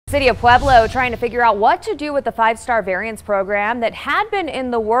City of Pueblo trying to figure out what to do with the 5-star variance program that had been in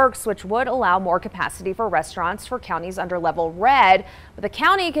the works, which would allow more capacity for restaurants for counties under level red. But the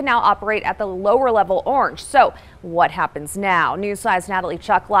county can now operate at the lower level orange. So what happens now? News 5's Natalie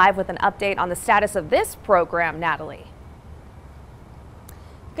Chuck live with an update on the status of this program. Natalie.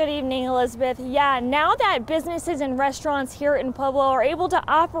 Good evening, Elizabeth. Yeah, now that businesses and restaurants here in Pueblo are able to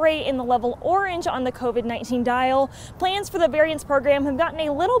operate in the level orange on the COVID-19 dial, plans for the variance program have gotten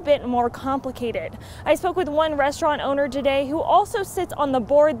a little bit more complicated. I spoke with one restaurant owner today who also sits on the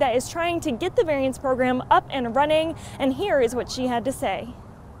board that is trying to get the variance program up and running, and here is what she had to say.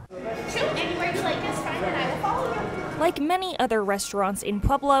 Shoot, anywhere you like is fine, and I will follow you. Like many other restaurants in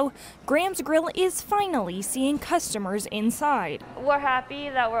Pueblo, Graham's Grill is finally seeing customers inside. We're happy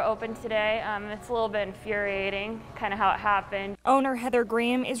that we're open today. It's a little bit infuriating, kind of how it happened. Owner Heather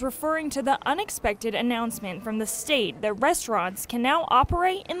Graham is referring to the unexpected announcement from the state that restaurants can now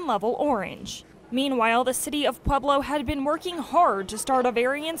operate in level orange. Meanwhile, the city of Pueblo had been working hard to start a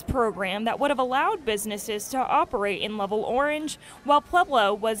variance program that would have allowed businesses to operate in level orange while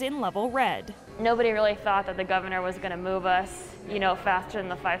Pueblo was in level red. Nobody really thought that the governor was going to move us, faster than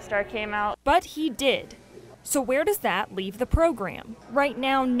the 5-star came out. But he did. So where does that leave the program? Right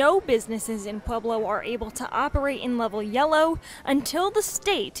now, no businesses in Pueblo are able to operate in level yellow until the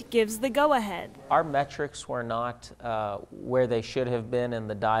state gives the go-ahead. Our metrics were not where they should have been in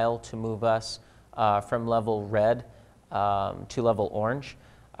the dial to move us from level red to level orange.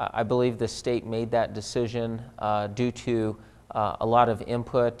 I believe the state made that decision due to a lot of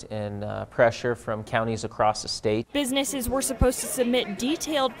input and pressure from counties across the state. Businesses were supposed to submit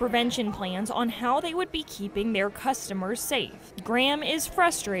detailed prevention plans on how they would be keeping their customers safe. Graham is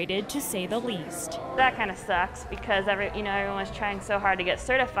frustrated, to say the least. That kind of sucks because everyone's trying so hard to get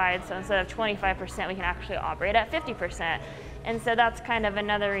certified, so instead of 25% we can actually operate at 50%. And so that's kind of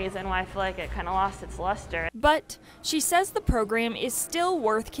another reason why I feel like it kind of lost its luster. But she says the program is still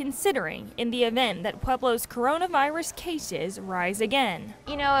worth considering in the event that Pueblo's coronavirus cases rise again.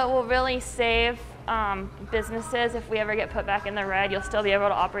 It will really save businesses if we ever get put back in the red. You'll still be able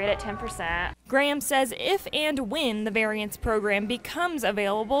to operate at 10%. Graham says if and when the variance program becomes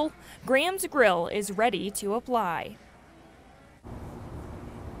available, Graham's Grill is ready to apply.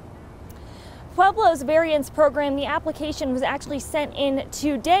 Pueblo's variance program, the application was actually sent in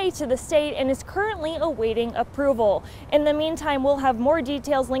today to the state and is currently awaiting approval. In the meantime, we'll have more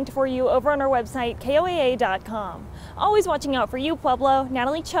details linked for you over on our website, KOAA.com. Always watching out for you, Pueblo.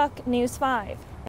 Natalie Chuck, News 5.